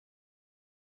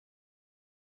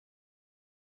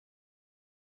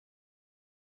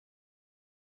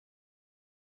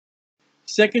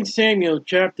2 Samuel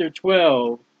chapter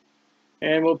 12,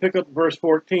 and we'll pick up verse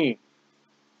 14.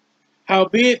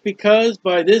 Howbeit, because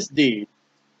by this deed,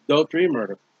 adultery,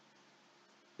 murder,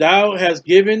 thou hast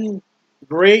given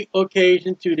great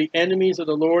occasion to the enemies of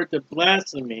the Lord to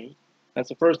blaspheme. That's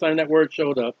the first time that word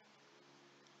showed up.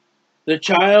 The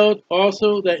child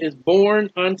also that is born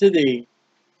unto thee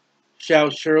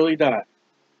shall surely die.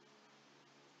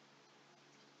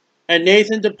 And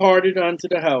Nathan departed unto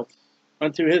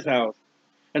his house,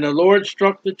 and the Lord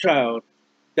struck the child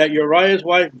that Uriah's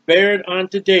wife bare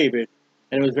unto David,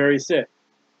 and was very sick.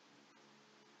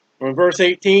 From verse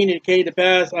 18, it came to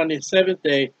pass on the 7th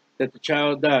day that the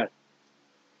child died.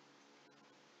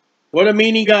 What a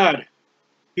meanie God,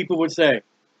 people would say.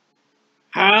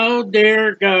 How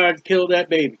dare God kill that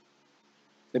baby?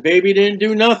 The baby didn't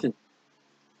do nothing.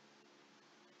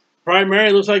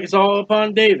 Primarily, it looks like it's all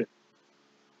upon David.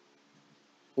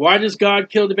 Why does God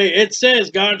kill the baby? It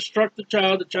says God struck the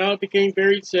child became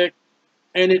very sick,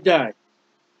 and it died.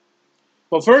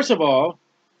 Well, first of all,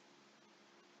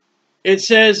 it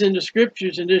says in the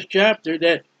scriptures in this chapter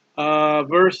that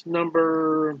verse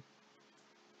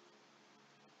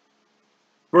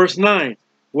 9,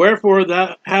 wherefore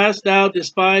hast thou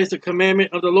despised the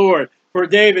commandment of the Lord? For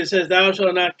David says, thou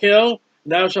shalt not kill,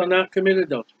 thou shalt not commit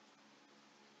adultery.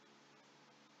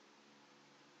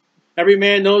 Every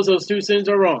man knows those two sins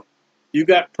are wrong. You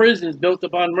got prisons built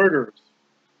upon murderers.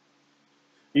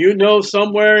 You know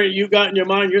somewhere you got in your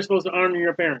mind you're supposed to honor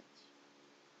your parents.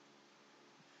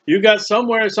 You got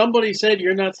somewhere somebody said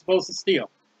you're not supposed to steal.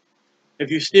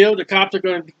 If you steal, the cops are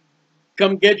going to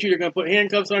come get you. They're going to put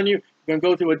handcuffs on you. You're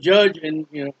going to go to a judge, and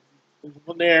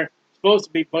from there, supposed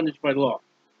to be punished by the law.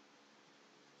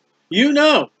 You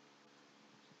know.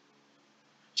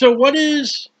 So what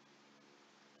is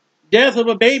death of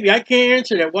a baby? I can't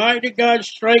answer that. Why did God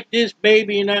strike this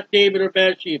baby and not David or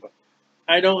Bathsheba?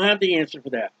 I don't have the answer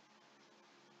for that.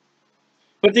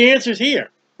 But the answer is here.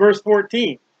 Verse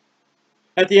 14.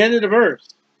 At the end of the verse,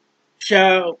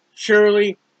 shall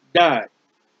surely die.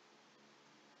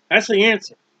 That's the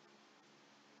answer.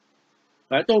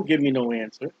 That don't give me no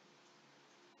answer.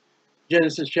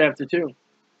 Genesis chapter 2,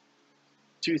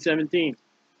 2:17.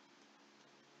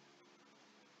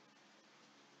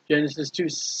 Genesis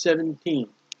 2:17.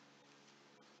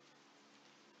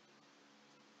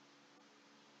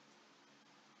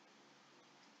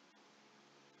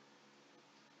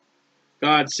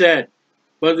 God said,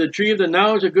 but of the tree of the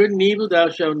knowledge of good and evil thou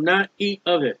shalt not eat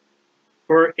of it.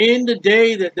 For in the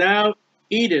day that thou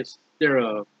eatest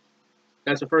thereof,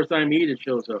 that's the first time eat it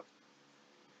shows up,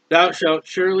 thou shalt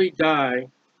surely die.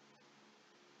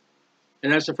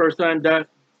 And that's the first time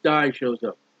die shows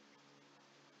up.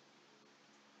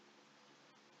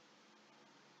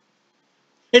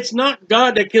 It's not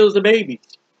God that kills the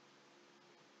babies.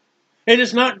 It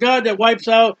is not God that wipes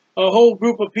out a whole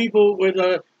group of people with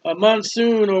a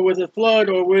monsoon or with a flood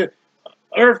or with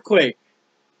earthquake.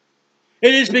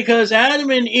 It is because Adam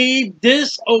and Eve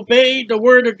disobeyed the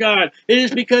word of God. It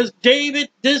is because David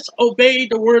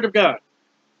disobeyed the word of God.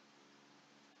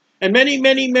 And many,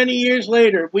 many, many years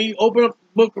later, we open up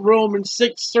the book of Romans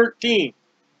 6:13.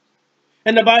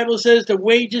 And the Bible says the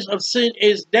wages of sin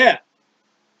is death.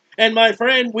 And my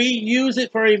friend, we use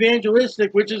it for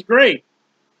evangelistic, which is great.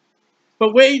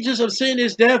 But wages of sin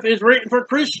is death is written for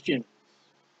Christians.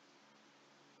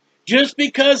 Just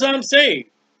because I'm saved,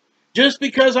 just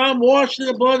because I'm washed in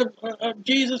the blood of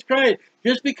Jesus Christ,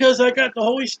 just because I got the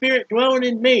Holy Spirit dwelling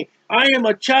in me, I am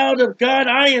a child of God,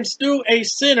 I am still a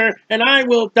sinner, and I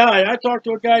will die. I talked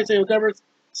to a guy who said he'll never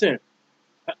sin.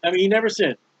 I mean, he never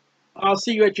sinned. I'll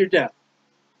see you at your death.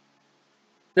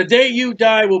 The day you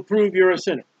die will prove you're a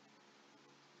sinner.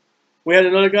 We had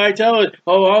another guy tell us,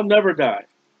 oh, I'll never die.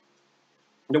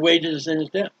 The wages of sin is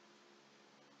death.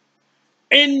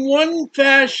 In one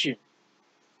fashion,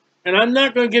 and I'm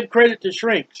not going to give credit to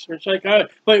shrinks or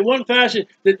psychiatrists, but in one fashion,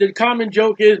 the common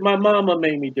joke is my mama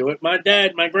made me do it, my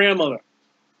dad, my grandmother.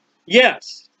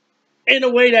 Yes, in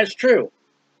a way that's true.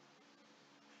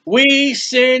 We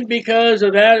sinned because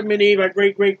of Adam and Eve, our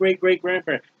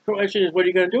great-great-great-great-grandparents. The question is, what are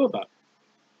you going to do about it?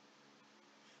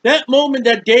 That moment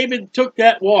that David took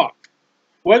that walk,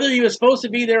 whether he was supposed to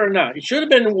be there or not, he should have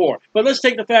been in war. But let's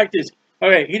take the fact is,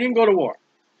 okay, he didn't go to war.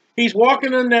 He's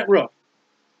walking on that roof.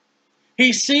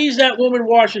 He sees that woman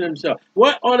washing himself.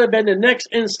 What ought to have been the next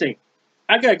instinct?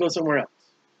 I got to go somewhere else.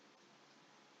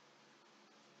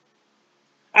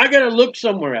 I got to look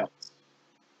somewhere else.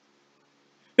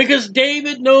 Because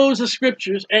David knows the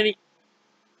scriptures, and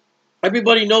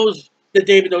everybody knows that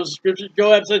David knows the scriptures.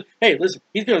 Joab says, hey, listen,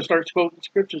 he's going to start quoting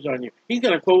scriptures on you. He's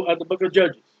going to quote out the book of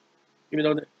Judges. Even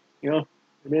though,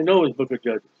 they didn't know his book of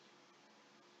Judges.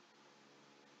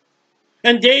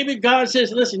 And David, God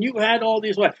says, listen, you had all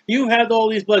these wives. You had all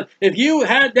these blood. If you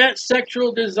had that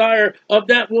sexual desire of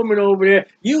that woman over there,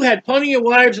 you had plenty of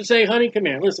wives to say, honey, come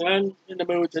here. Listen, I'm in the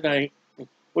mood tonight.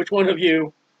 Which one of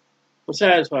you will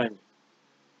satisfy me?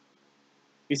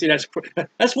 You see,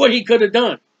 that's what he could have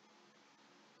done.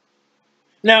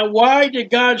 Now, why did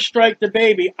God strike the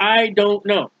baby? I don't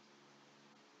know.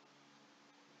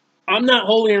 I'm not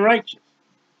holy and righteous.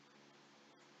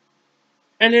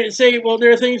 And they say, well,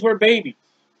 there are things where babies.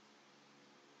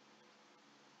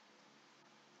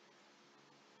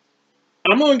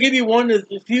 I'm going to give you one of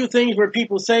the few things where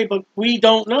people say, but we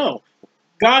don't know.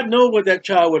 God knows what that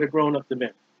child would have grown up to be.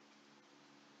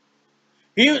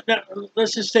 Now,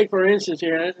 let's just take for instance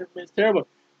here, it's terrible.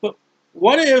 But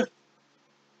what if,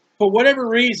 for whatever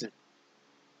reason,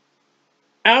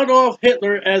 Adolf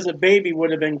Hitler as a baby would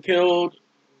have been killed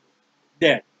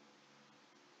dead?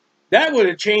 That would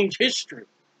have changed history,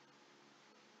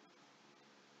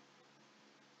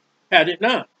 had it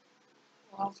not.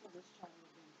 Well, also this child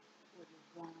would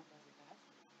have grown up as a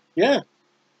bastard. Yeah.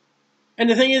 And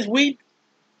the thing is,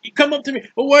 you come up to me,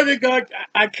 well, what did God,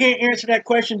 I can't answer that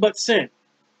question but sin.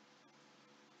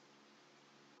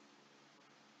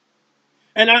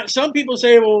 And some people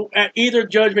say, well, at either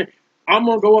judgment, I'm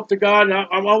going to go up to God and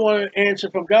I want to answer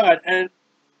from God. And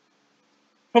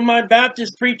from my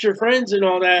Baptist preacher friends and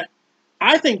all that,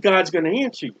 I think God's going to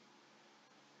answer you.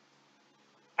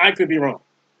 I could be wrong.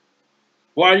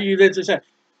 Why do you live this out?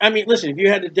 I mean, listen, if you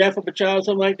had the death of a child or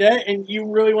something like that, and you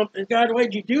really want, God, why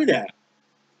did you do that?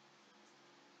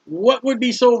 What would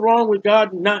be so wrong with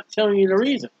God not telling you the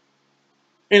reason?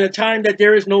 In a time that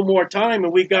there is no more time,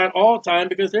 and we got all time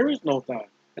because there is no time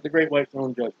at the great white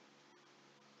throne judgment.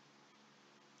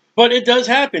 But it does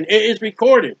happen. It is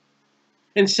recorded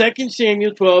in 2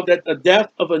 Samuel 12 that the death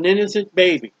of an innocent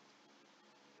baby.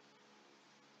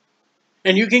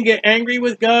 And you can get angry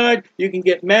with God. You can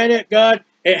get mad at God.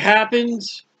 It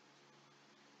happens.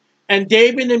 And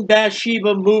David and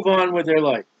Bathsheba move on with their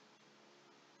life.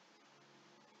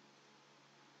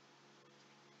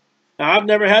 Now, I've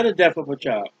never had a death of a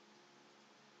child.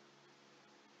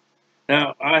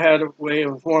 Now, I had a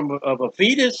form of a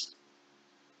fetus.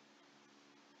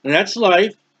 And that's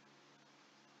life.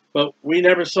 But we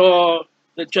never saw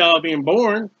the child being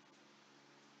born.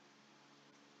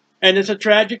 And it's a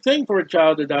tragic thing for a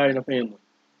child to die in a family.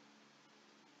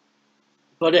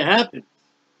 But it happens.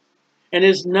 And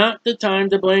it's not the time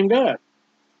to blame God.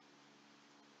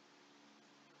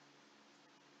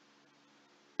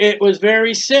 It was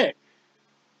very sick.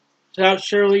 Shall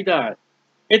surely die.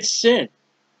 It's sin.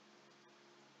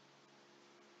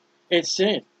 It's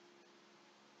sin.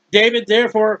 David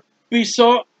therefore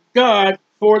besought God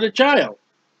for the child.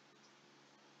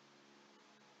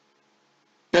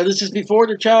 Now this is before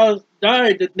the child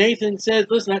died that Nathan says,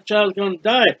 listen, that child's going to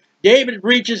die. David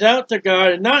reaches out to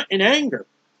God and not in anger.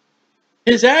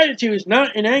 His attitude is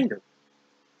not in anger.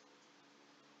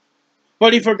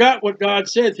 But he forgot what God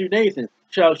said through Nathan,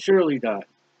 shall surely die.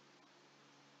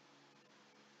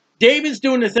 David's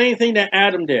doing the same thing that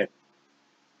Adam did.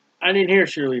 I didn't hear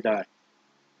surely die.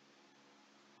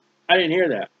 I didn't hear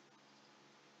that.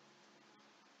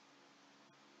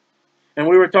 And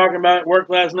we were talking about at work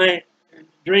last night,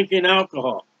 drinking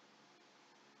alcohol.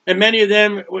 And many of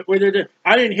them,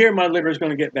 I didn't hear my liver is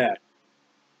going to get bad.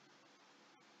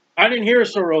 I didn't hear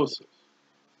cirrhosis.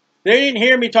 They didn't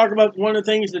hear me talk about one of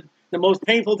the things that the most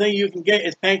painful thing you can get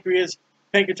is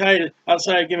pancreatitis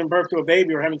outside of giving birth to a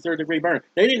baby or having third-degree burn.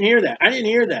 They didn't hear that. I didn't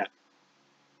hear that.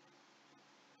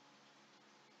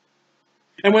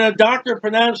 And when a doctor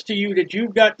pronounced to you that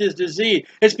you've got this disease,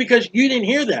 it's because you didn't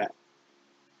hear that.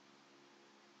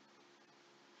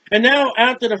 And now,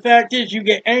 after the fact is, you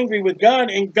get angry with God,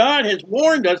 and God has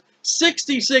warned us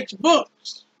 66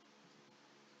 books.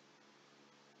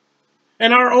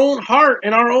 And our own heart,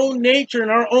 and our own nature,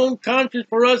 and our own conscience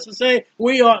for us to say,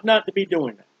 we ought not to be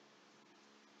doing that.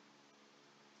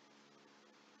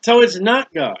 So it's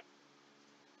not God.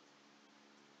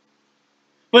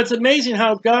 But it's amazing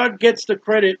how God gets the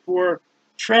credit for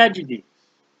tragedies.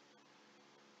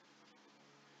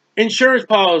 Insurance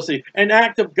policy, an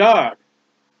act of God.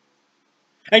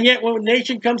 And yet when a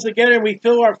nation comes together and we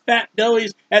fill our fat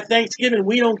bellies at Thanksgiving,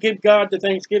 we don't give God the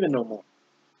Thanksgiving no more.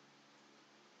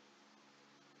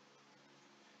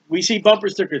 We see bumper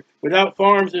stickers, without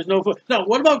farms, there's no food. No,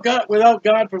 what about God without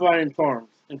God providing farms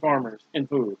and farmers and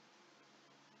food?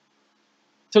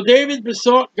 So David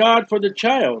besought God for the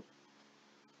child.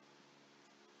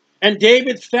 And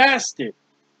David fasted.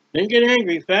 Didn't get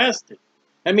angry, fasted.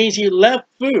 That means he left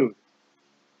food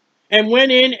and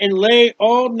went in and lay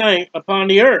all night upon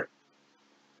the earth.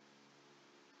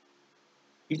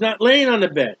 He's not laying on the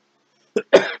bed.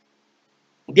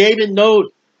 David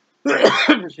knows,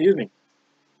 excuse me,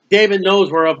 David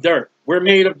knows we're of dirt. We're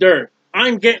made of dirt.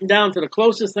 I'm getting down to the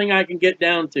closest thing I can get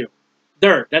down to.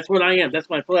 Dirt. That's what I am. That's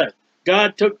my flesh.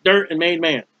 God took dirt and made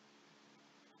man.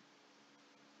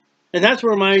 And that's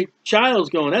where my child's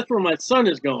going. That's where my son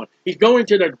is going. He's going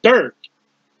to the dirt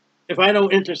if I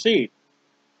don't intercede.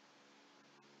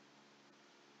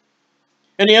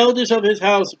 And the elders of his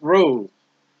house rose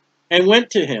and went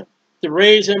to him to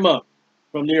raise him up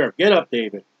from the earth. Get up,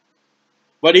 David.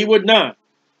 But he would not.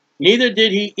 Neither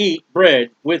did he eat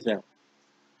bread with them.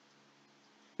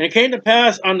 And it came to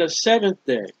pass on the seventh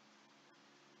day.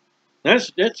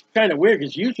 That's kind of weird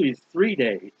because usually it's 3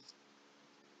 days.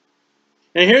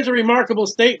 And here's a remarkable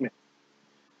statement.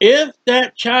 If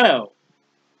that child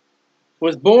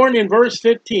was born in verse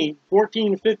 15,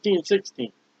 14, 15,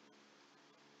 16.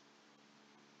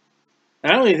 I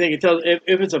don't even think it tells,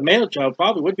 if it's a male child,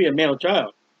 probably would be a male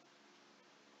child.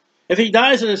 If he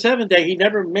dies on the seventh day, he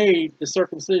never made the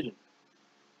circumcision.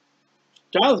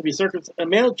 A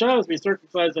male child is to be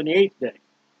circumcised on the 8th day.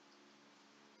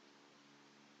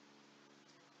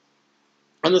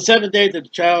 On the 7th day that the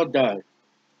child died.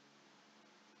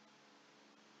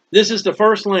 This is the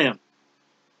first lamb.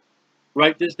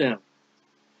 Write this down.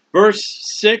 Verse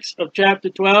 6 of chapter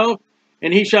 12.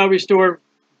 And he shall restore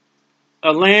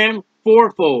a lamb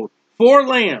fourfold. 4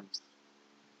 lambs.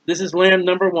 This is lamb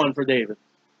number 1 for David.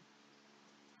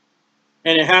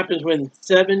 And it happens within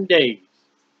 7 days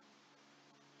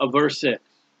of verse 6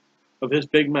 of his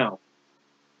big mouth.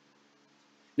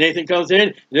 Nathan comes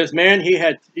in. This man, he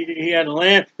had a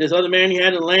lamb. This other man, he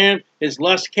had a lamb. His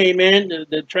lust came in.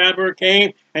 The traveler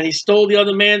came, and he stole the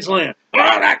other man's lamb. Oh,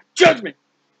 that judgment!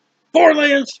 4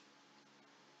 lambs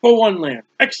for 1 lamb.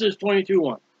 Exodus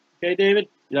 22:1. Okay, David?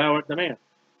 Thou art the man.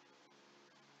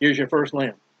 Here's your first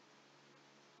lamb.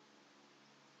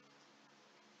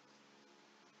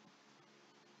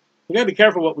 We got to be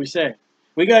careful what we say.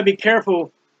 We got to be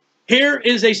careful. Here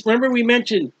is remember we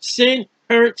mentioned sin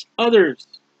hurts others.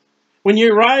 When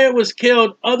Uriah was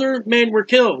killed, other men were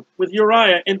killed with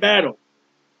Uriah in battle.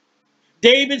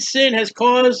 David's sin has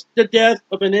caused the death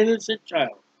of an innocent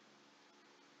child.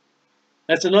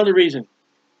 That's another reason.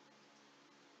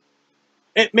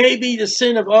 It may be the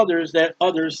sin of others that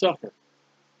others suffer.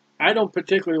 I don't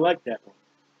particularly like that one.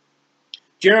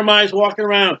 Jeremiah's walking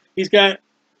around. He's got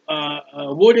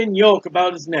a wooden yoke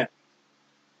about his neck.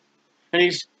 And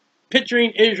he's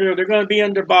picturing Israel. They're going to be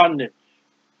under bondage.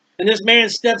 And this man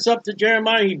steps up to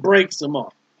Jeremiah. He breaks them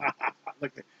off.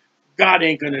 Look, God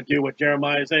ain't going to do what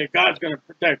Jeremiah is saying. God's going to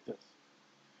protect us.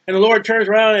 And the Lord turns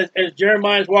around as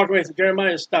Jeremiah's walking away and says,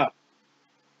 Jeremiah, stop.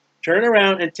 Turn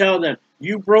around and tell them,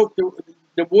 you broke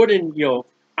the wooden yoke.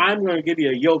 I'm going to give you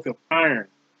a yoke of iron.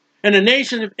 And the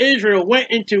nation of Israel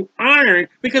went into iron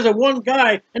because of one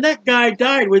guy, and that guy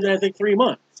died within, I think, 3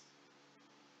 months.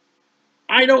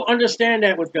 I don't understand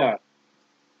that with God.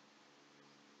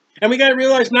 And we got to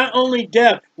realize not only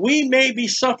death, we may be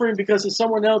suffering because of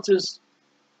someone else's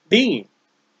being.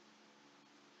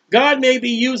 God may be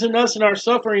using us in our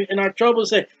suffering, in our trouble, to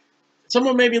say,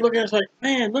 someone may be looking at us like,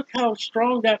 man, look how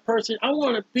strong that person. I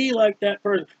want to be like that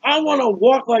person. I want to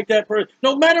walk like that person.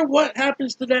 No matter what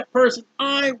happens to that person,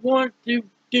 I want to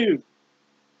do.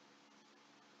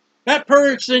 That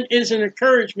person is an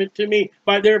encouragement to me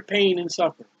by their pain and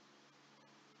suffering.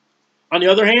 On the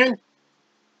other hand,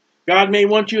 God may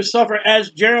want you to suffer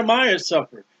as Jeremiah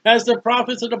suffered, as the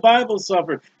prophets of the Bible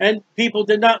suffered, and people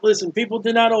did not listen. People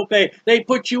did not obey. They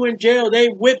put you in jail. They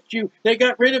whipped you. They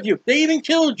got rid of you. They even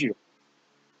killed you.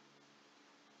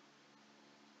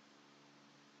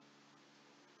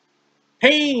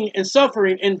 Pain and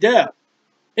suffering and death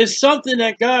is something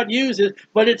that God uses,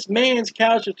 but it's man's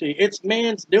casualty. It's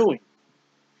man's doing.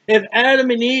 If Adam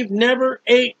and Eve never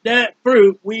ate that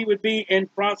fruit, we would be in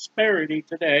prosperity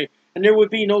today, and there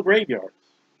would be no graveyards.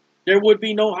 There would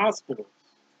be no hospitals.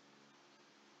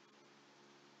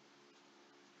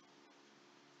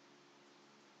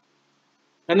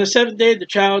 On the 7th day, the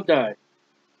child died.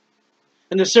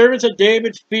 And the servants of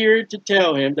David feared to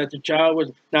tell him that the child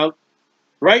was... Now,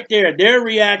 right there, their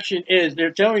reaction is,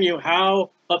 they're telling you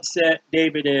how upset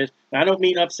David is. I don't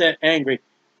mean upset, angry.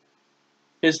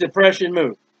 His depression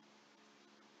moved.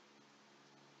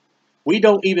 We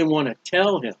don't even want to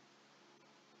tell him.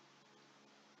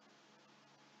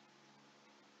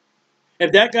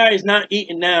 If that guy is not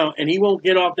eating now and he won't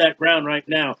get off that ground right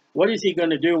now, what is he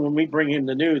going to do when we bring him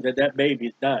the news that that baby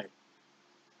has died?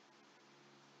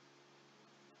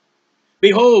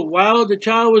 Behold, while the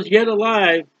child was yet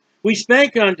alive, we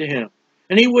spake unto him,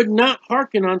 and he would not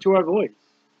hearken unto our voice.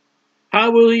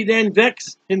 How will he then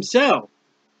vex himself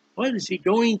What is he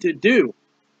going to do?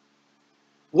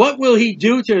 What will he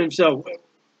do to himself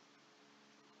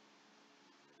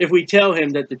if we tell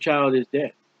him that the child is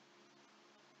dead?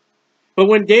 But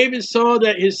when David saw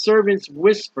that his servants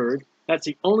whispered, that's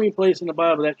the only place in the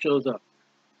Bible that shows up.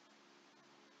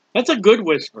 That's a good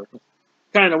whisper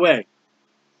kind of way.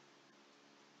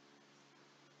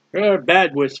 There are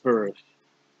bad whisperers.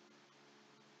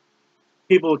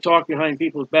 People who talk behind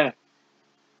people's back.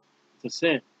 It's a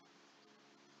sin.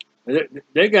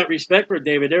 They got respect for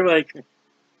David. They're like,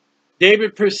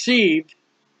 David perceived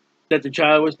that the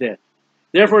child was dead.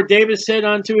 Therefore David said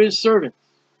unto his servants,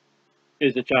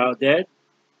 is the child dead?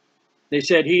 They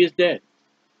said, he is dead.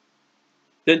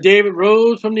 Then David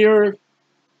rose from the earth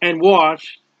and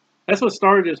washed. That's what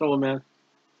started this whole mess.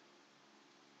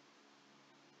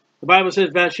 The Bible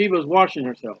says Bathsheba was washing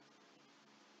herself.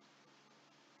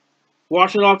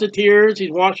 Washing off the tears.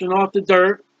 He's washing off the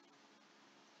dirt.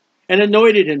 And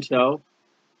anointed himself.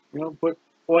 Put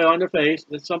oil on the face.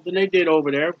 That's something they did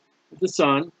over there with the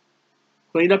sun.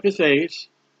 Cleaned up his face.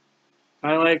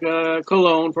 Kind of like a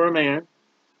cologne for a man.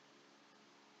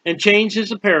 And changed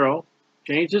his apparel.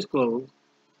 Changed his clothes.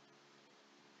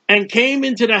 And came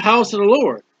into the house of the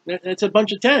Lord. That's a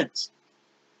bunch of tents.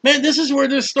 Man, this is where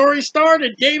this story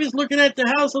started. David's looking at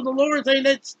the house of the Lord saying,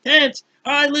 that's tents.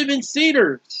 I live in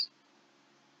cedars.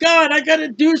 God, I got to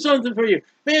do something for you.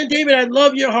 Man, David, I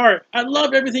love your heart. I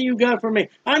love everything you got for me.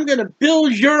 I'm going to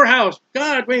build your house.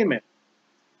 God, wait a minute.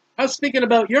 I was speaking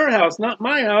about your house, not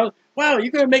my house. Wow,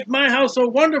 you're going to make my house so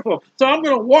wonderful. So I'm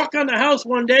going to walk on the house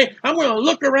one day. I'm going to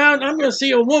look around. I'm going to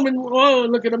see a woman. Oh,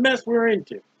 look at the mess we're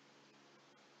into.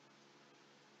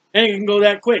 And it can go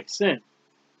that quick, sin.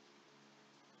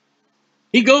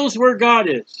 He goes where God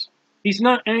is. He's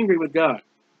not angry with God.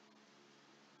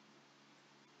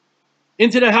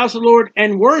 Into the house of the Lord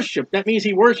and worship. That means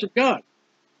he worshiped God.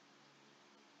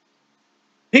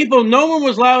 People, no one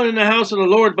was allowed in the house of the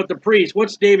Lord but the priest.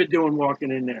 What's David doing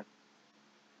walking in there?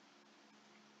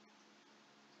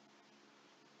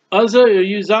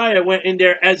 Uzziah went in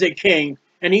there as a king,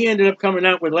 and he ended up coming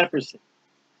out with leprosy.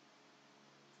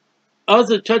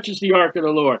 Uzzah touches the ark of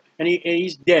the Lord, and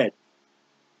he's dead.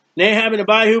 Nahab and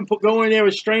Abihu go in there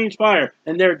with strange fire,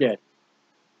 and they're dead.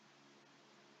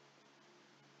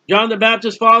 John the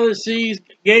Baptist's father sees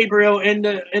Gabriel in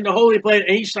the holy place,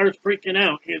 and he starts freaking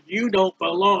out. You don't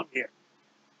belong here.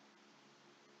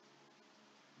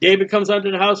 David comes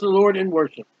unto the house of the Lord and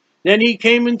worship. Then he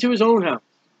came into his own house.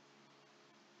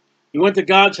 He went to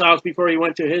God's house before he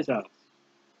went to his house.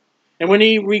 And when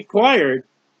he required,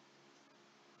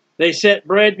 they set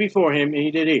bread before him, and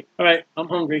he did eat. All right, I'm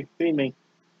hungry. Feed me.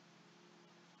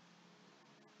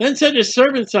 Then said his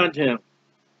servants unto him,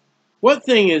 what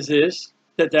thing is this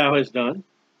that thou hast done?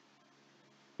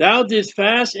 Thou didst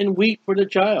fast and weep for the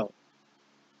child,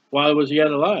 while it was yet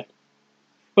alive.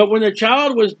 But when the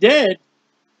child was dead,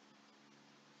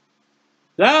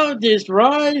 thou didst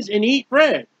rise and eat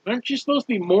bread. Aren't you supposed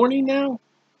to be mourning now?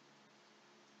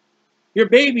 Your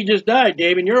baby just died,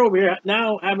 David, and you're over here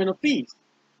now having a feast.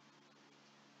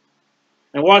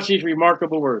 And watch these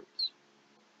remarkable words.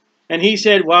 And he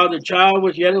said, while the child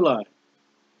was yet alive,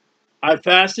 I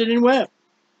fasted and wept.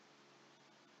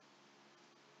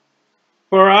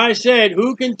 For I said,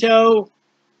 who can tell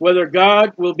whether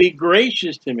God will be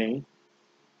gracious to me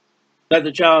that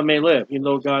the child may live? Even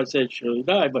though God said surely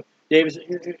die. But David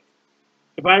said,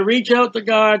 if I reach out to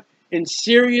God in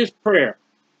serious prayer,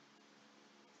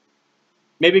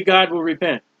 maybe God will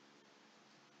repent.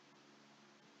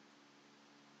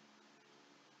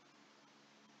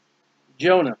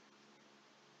 Jonah.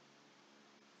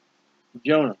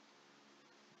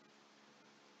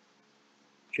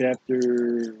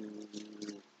 Chapter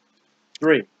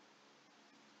 3.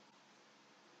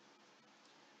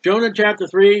 Jonah chapter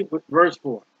 3, verse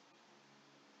 4.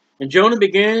 And Jonah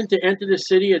began to enter the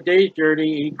city a day's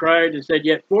journey. He cried and said,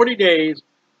 yet 40 days,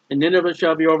 and Nineveh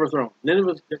shall be overthrown.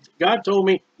 Nineveh, God told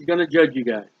me he's going to judge you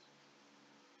guys.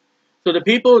 So the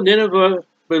people of Nineveh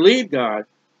believed God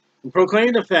and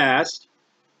proclaimed a fast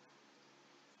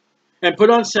and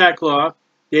put on sackcloth.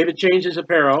 David changed his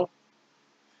apparel.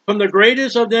 From the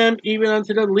greatest of them even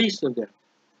unto the least of them.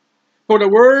 For the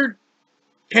word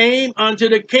came unto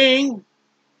the king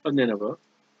of Nineveh,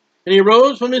 and he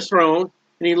rose from his throne,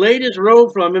 and he laid his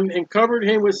robe from him, and covered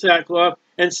him with sackcloth,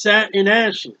 and sat in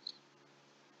ashes.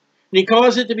 And he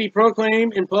caused it to be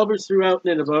proclaimed and published throughout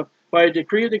Nineveh by a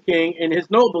decree of the king and his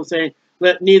nobles, saying,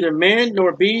 let neither man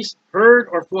nor beast, herd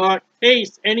or flock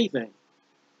taste anything.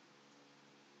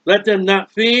 Let them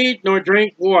not feed nor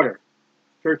drink water,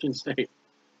 church and state.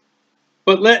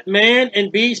 But let man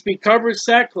and beast be covered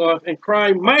sackcloth and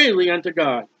cry mightily unto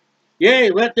God.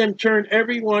 Yea, let them turn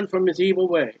every one from his evil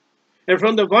way, and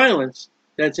from the violence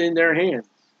that's in their hands.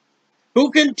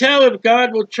 Who can tell if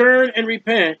God will turn and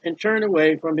repent and turn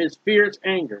away from his fierce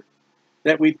anger,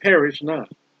 that we perish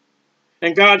not?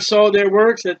 And God saw their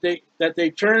works, that they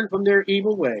turned from their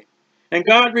evil way. And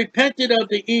God repented of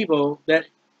the evil that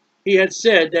he had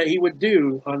said that he would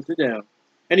do unto them.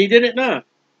 And he did it not.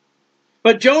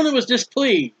 But Jonah was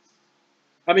displeased.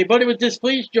 But it was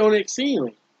displeased Jonah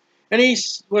exceedingly. And he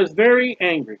was very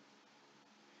angry.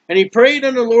 And he prayed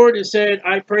unto the Lord and said,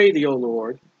 I pray thee, O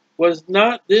Lord, was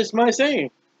not this my saying,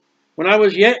 when I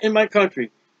was yet in my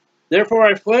country? Therefore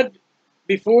I fled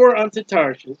before unto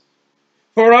Tarshish.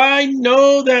 For I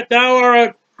know that thou art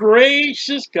a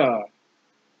gracious God.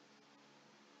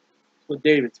 That's what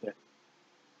David said.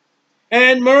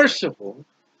 And merciful,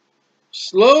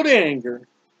 slow to anger,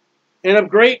 and of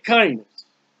great kindness,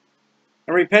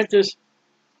 and repentest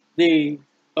thee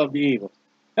of the evil.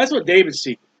 That's what David's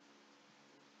seeking.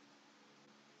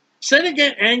 Instead of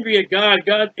getting angry at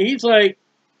God, he's like,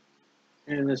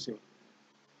 and let's see.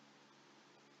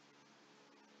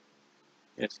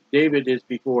 Yes, David is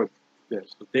before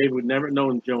this. So David would never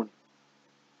known Jonah.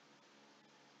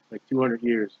 Like 200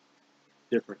 years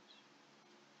difference.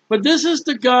 But this is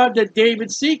the God that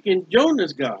David's seeking,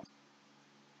 Jonah's God.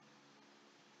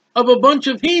 Of a bunch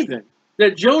of heathen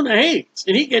that Jonah hates,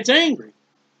 and he gets angry.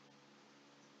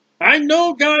 I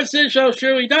know God says shall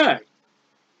surely die.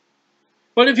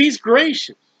 But if he's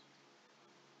gracious,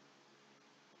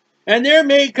 and there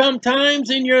may come times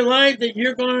in your life that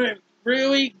you're going to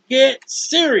really get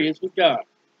serious with God.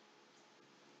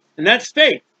 And that's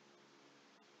faith.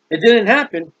 It didn't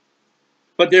happen,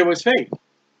 but there was faith.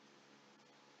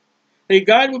 Hey,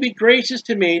 God will be gracious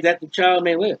to me that the child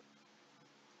may live.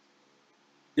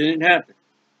 Didn't happen.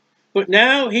 But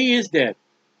now he is dead.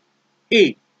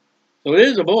 So it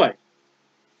is a boy.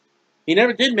 He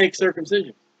never did make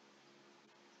circumcision.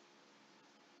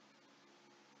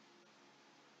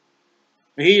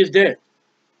 He is dead.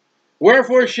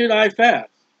 Wherefore should I fast?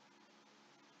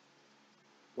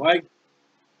 Why?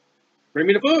 Bring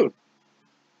me the food.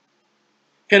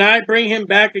 Can I bring him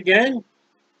back again?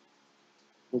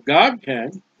 Well, God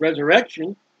can.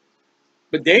 Resurrection.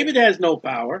 But David has no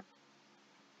power.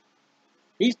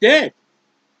 He's dead.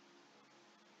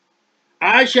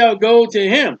 I shall go to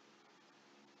him,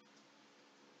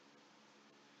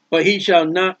 but he shall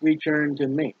not return to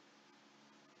me.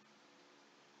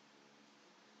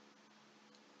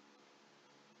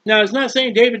 Now, it's not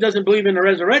saying David doesn't believe in the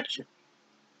resurrection.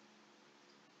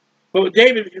 But with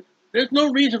David, there's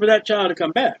no reason for that child to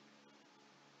come back.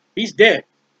 He's dead.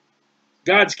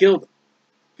 God's killed him.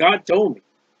 God told me.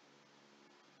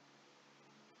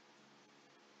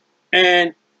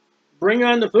 And bring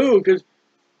on the food, because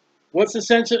what's the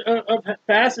sense of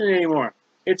fasting anymore?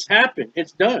 It's happened.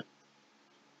 It's done.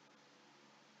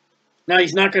 Now,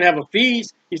 he's not going to have a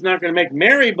feast. He's not going to make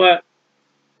merry, but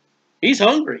he's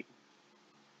hungry.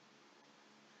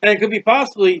 And it could be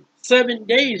possibly 7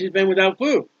 days he's been without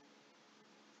food.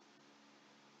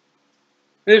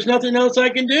 There's nothing else I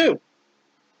can do.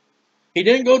 He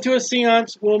didn't go to a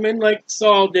seance woman like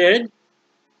Saul did.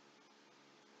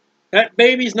 That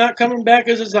baby's not coming back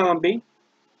as a zombie.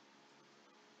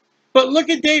 But look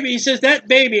at David. He says, that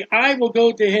baby, I will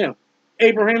go to him.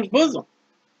 Abraham's bosom.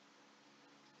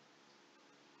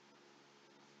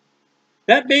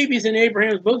 That baby's in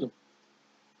Abraham's bosom.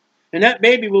 And that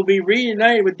baby will be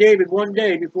reunited with David one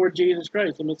day before Jesus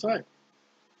Christ, the Messiah.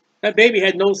 That baby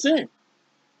had no sin.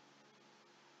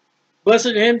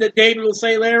 Blessed him that David will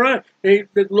say later on,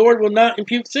 the Lord will not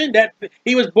impute sin. That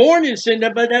he was born in sin,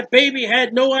 but that baby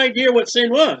had no idea what sin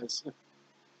was.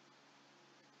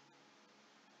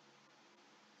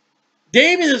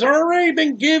 David has already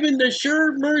been given the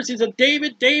sure mercies of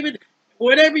David. David,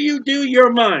 whatever you do,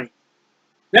 you're mine.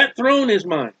 That throne is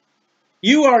mine.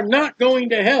 You are not going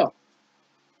to hell.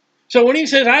 So when he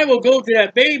says, I will go to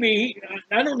that baby,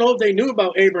 I don't know if they knew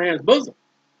about Abraham's bosom.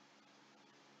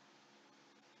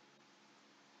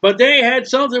 But they had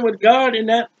something with God in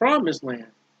that promised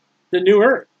land, the new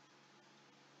earth.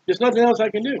 There's nothing else I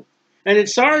can do. And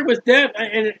it's sorry with death.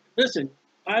 And listen,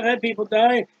 I've had people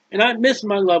die, and I miss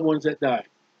my loved ones that died.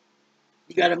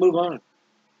 You got to move on.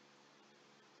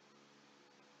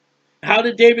 How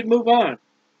did David move on?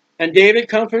 And David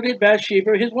comforted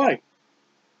Bathsheba, his wife,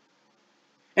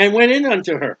 and went in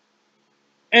unto her,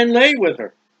 and lay with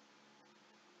her.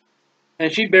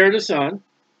 And she bare a son,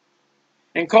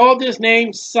 and called his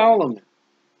name Solomon.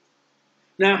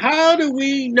 Now, how do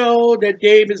we know that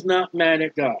David's not mad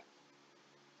at God?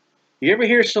 You ever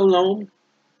hear Shalom?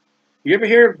 You ever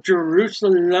hear of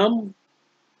Jerusalem?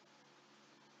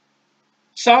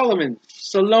 Solomon,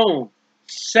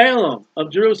 Salem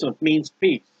of Jerusalem means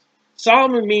peace.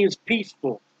 Solomon means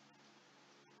peaceful.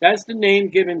 That's the name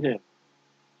given to him.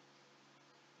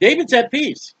 David's at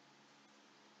peace.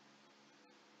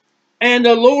 And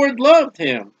the Lord loved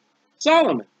him.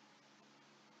 Solomon.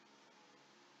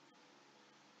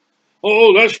 Oh,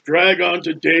 let's drag on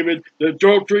to David, the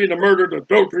adultery and the murder, the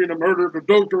adultery and the murder, the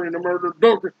adultery and the murder, the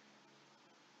adultery.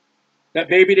 That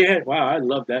baby they had. Wow, I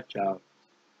love that child.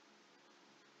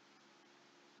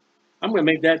 I'm going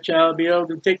to make that child be able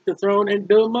to take the throne and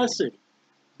build my city,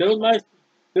 build my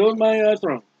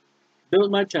throne,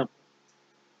 build my temple.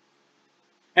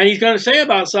 And he's going to say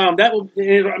about Solomon, that will,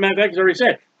 as a matter of fact, he's already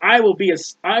said, I will be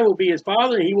his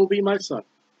father, and he will be my son.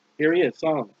 Here he is,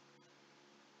 Solomon.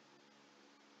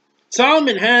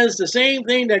 Solomon has the same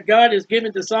thing that God has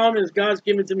given to Solomon as God's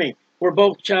given to me. We're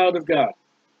both child of God.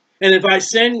 And if I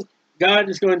sin, God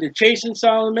is going to chasten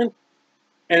Solomon.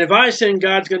 And if I sin,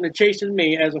 God's going to chasten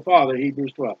me as a father,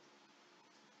 Hebrews 12.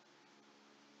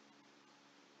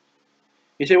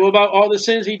 You say, what about all the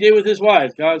sins he did with his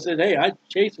wives? God said, hey, I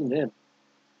chastened him,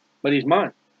 but he's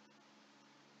mine.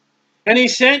 And he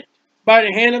sent by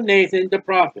the hand of Nathan the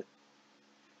prophet.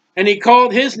 And he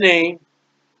called his name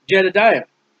Jedediah.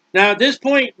 Now at this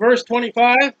point, verse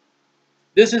 25,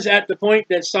 this is at the point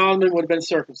that Solomon would have been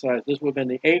circumcised. This would have been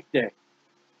the 8th day.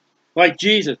 Like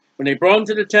Jesus. When they brought him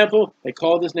to the temple, they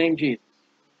called his name Jesus.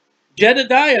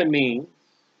 Jedediah means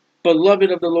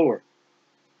beloved of the Lord.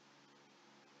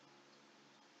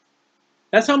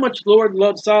 That's how much the Lord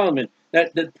loved Solomon.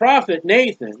 That the prophet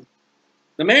Nathan,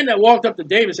 the man that walked up to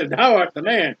David, said, thou art the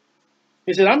man.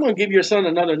 He said, I'm going to give your son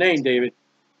another name, David.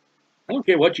 I don't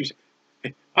care what you say.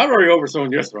 I've already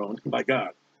overthrown your throne by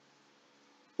God.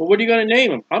 Well, what are you going to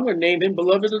name him? I'm going to name him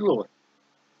beloved of the Lord.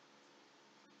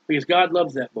 Because God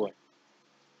loves that boy.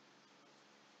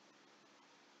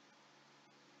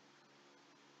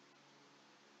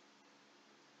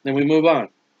 Then we move on.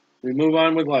 We move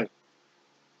on with life.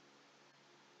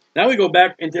 Now we go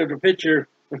back into the picture.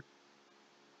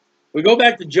 We go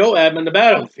back to Joab on the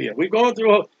battlefield. We're going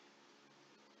through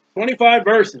 25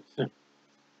 verses.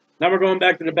 Now we're going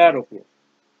back to the battlefield.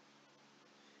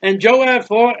 And Joab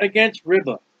fought against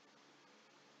Ribah.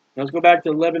 Let's go back to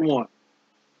 11:1.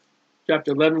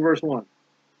 Chapter 11, verse 1.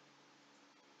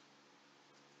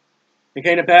 It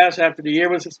came to pass after the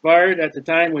year was expired, at the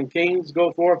time when kings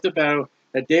go forth to battle,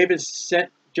 that David sent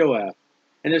Joab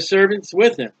and his servants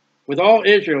with him, with all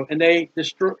Israel, and they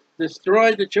destroyed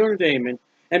the children of Ammon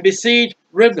and besieged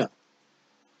Riblah.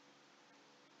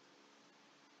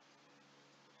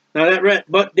 Now that read,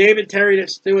 but David tarried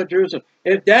still at Jerusalem.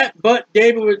 If that but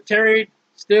David was tarried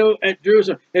still at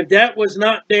Jerusalem, if that was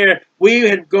not there, we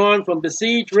had gone from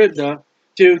besieged Riblah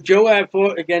to Joab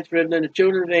fought against Riblah and the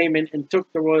children of Ammon and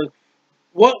took the royal.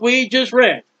 What we just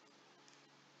read.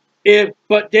 If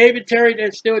but David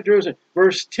tarried still at Jerusalem.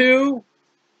 Verse 2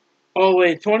 all the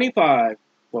way 25.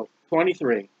 Well,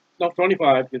 23. No,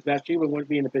 25, because Bathsheba wouldn't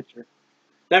be in the picture.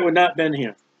 That would not have been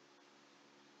here.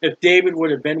 If David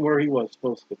would have been where he was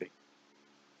supposed to be.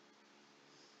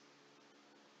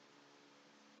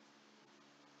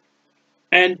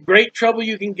 And great trouble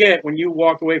you can get when you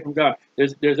walk away from God.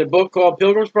 There's a book called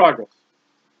Pilgrim's Progress.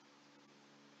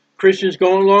 Christians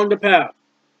going along the path.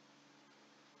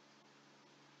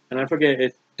 And I forget,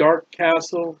 it's Dark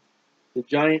Castle, the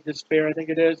Giant Despair, I think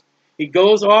it is. He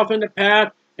goes off in the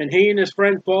path, and he and his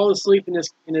friend fall asleep in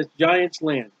this giant's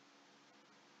land.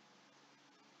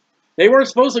 They weren't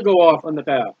supposed to go off on the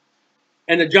path.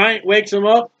 And the giant wakes him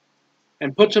up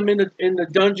and puts him in the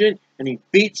dungeon, and he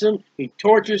beats him, he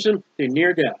tortures him to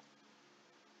near death.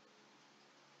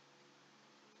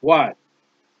 Why?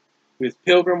 Because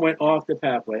Pilgrim went off the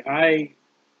pathway. I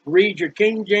read your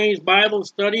King James Bible,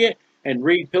 study it, and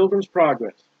read Pilgrim's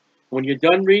Progress. When you're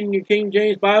done reading your King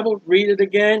James Bible, read it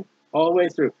again all the way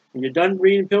through. When you're done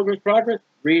reading Pilgrim's Progress,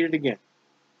 read it again.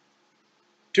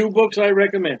 2 books I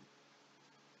recommend.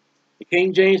 The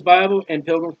King James Bible and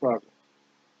Pilgrim's Progress.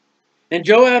 And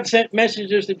Joab sent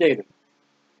messengers to David.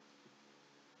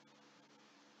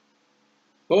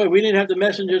 Boy, we didn't have the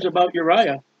messengers about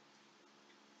Uriah.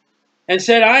 And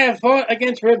said, I have fought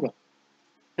against Riblah,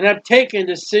 and have taken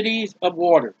the cities of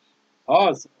waters.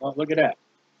 Oh, look at that.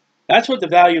 That's what the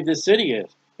value of this city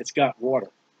is. It's got water.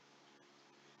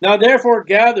 Now therefore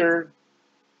gather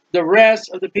the rest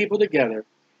of the people together,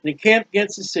 and encamp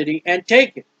against the city, and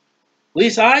take it.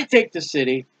 Lest I take the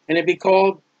city, and it be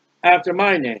called after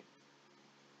my name.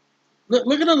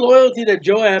 Look at the loyalty that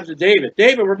Joab has to David.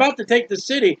 David, we're about to take the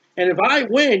city, and if I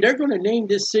win, they're going to name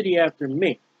this city after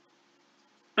me.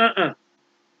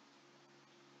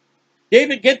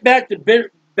 David, get back to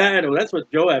battle. That's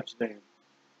what Joab's saying.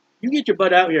 You get your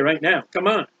butt out here right now. Come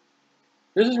on.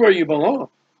 This is where you belong.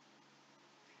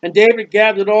 And David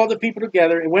gathered all the people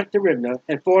together and went to Ribnah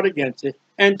and fought against it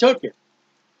and took it.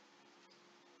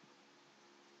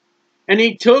 And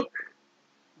he took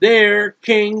their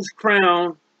king's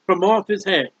crown from off his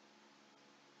head.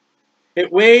 The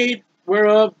weight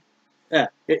whereof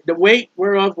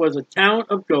was a talent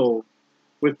of gold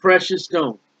with precious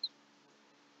stones.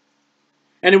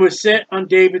 And it was set on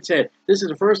David's head. This is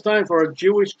the first time for a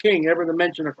Jewish king ever to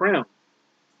mention a crown.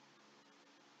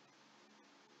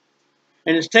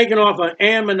 And it's taken off an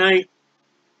Ammonite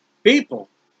people.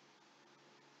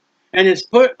 And it's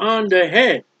put on the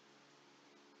head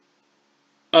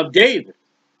of David.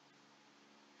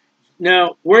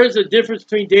 Now, where's the difference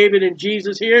between David and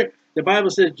Jesus here? The Bible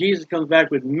says Jesus comes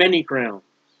back with many crowns.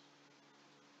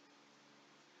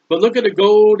 But look at the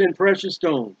gold and precious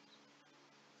stones.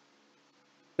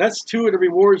 That's two of the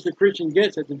rewards the Christian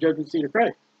gets at the judgment seat of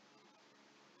Christ.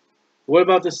 What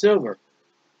about the silver?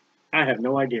 I have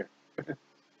no idea.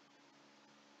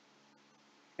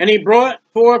 And he brought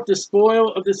forth the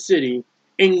spoil of the city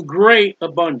in great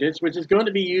abundance, which is going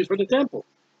to be used for the temple.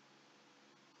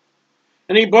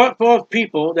 And he brought forth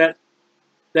people that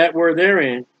were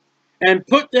therein, and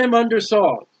put them under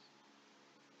saws.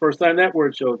 First time that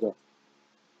word shows up.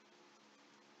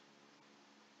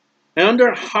 And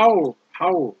under howl.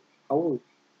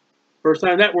 First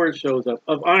time that word shows up,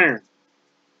 of iron.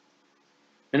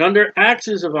 And under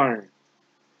axes of iron.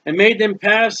 And made them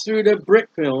pass through the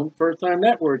brick kiln. First time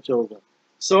that word shows up.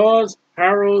 Saws,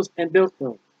 harrows, and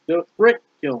brick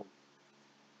kiln.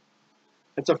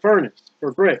 That's a furnace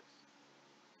for bricks.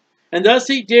 And thus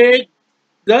did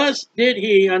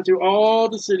he unto all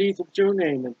the cities of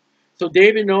Jonathan. So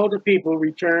David and all the people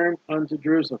returned unto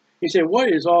Jerusalem. He said,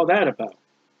 what is all that about?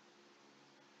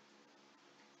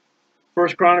 1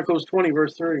 Chronicles 20,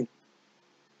 verse 3.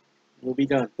 We'll be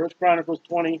done. 1 Chronicles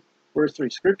 20, verse 3.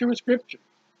 Scripture with scripture.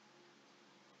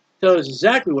 Tells us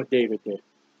exactly what David did.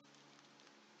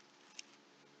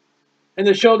 And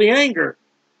to show the anger.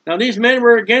 Now these men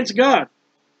were against God.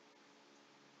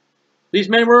 These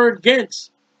men were against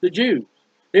the Jews.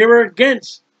 They were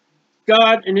against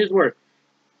God and his word.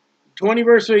 20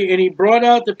 verse 3. And he brought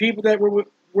out the people that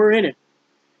were in it.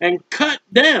 And cut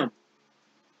them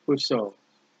with saws.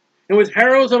 And with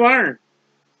harrows of iron.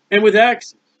 And with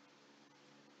axes.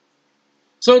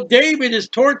 So David is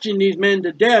torturing these men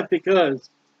to death because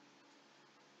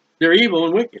they're evil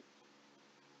and wicked.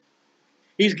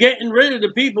 He's getting rid of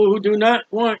the people who do not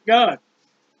want God.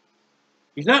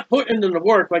 He's not putting them to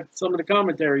work like some of the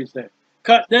commentaries say.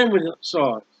 Cut them with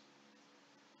saws.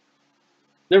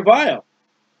 They're vile.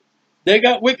 They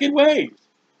got wicked ways.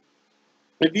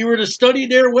 If you were to study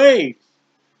their ways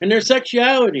and their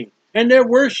sexuality and their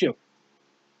worship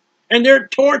and their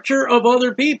torture of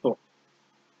other people.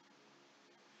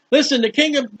 Listen, the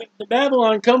king of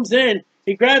Babylon comes in.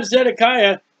 He grabs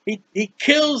Zedekiah. He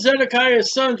kills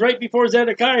Zedekiah's sons right before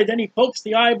Zedekiah. Then he pokes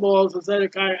the eyeballs of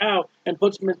Zedekiah out and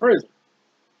puts him in prison.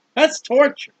 That's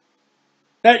torture.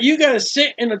 That you got to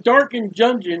sit in a darkened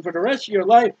dungeon for the rest of your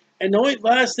life, and the only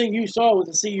last thing you saw was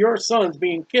to see your sons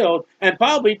being killed and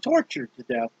probably tortured to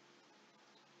death.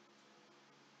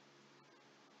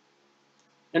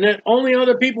 And then only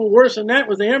other people worse than that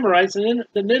was the Amorites and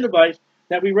the Ninevites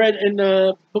that we read in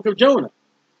the book of Jonah.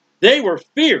 They were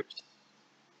fierce.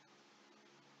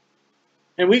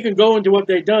 And we can go into what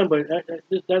they've done, but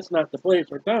that's not the place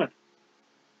or time.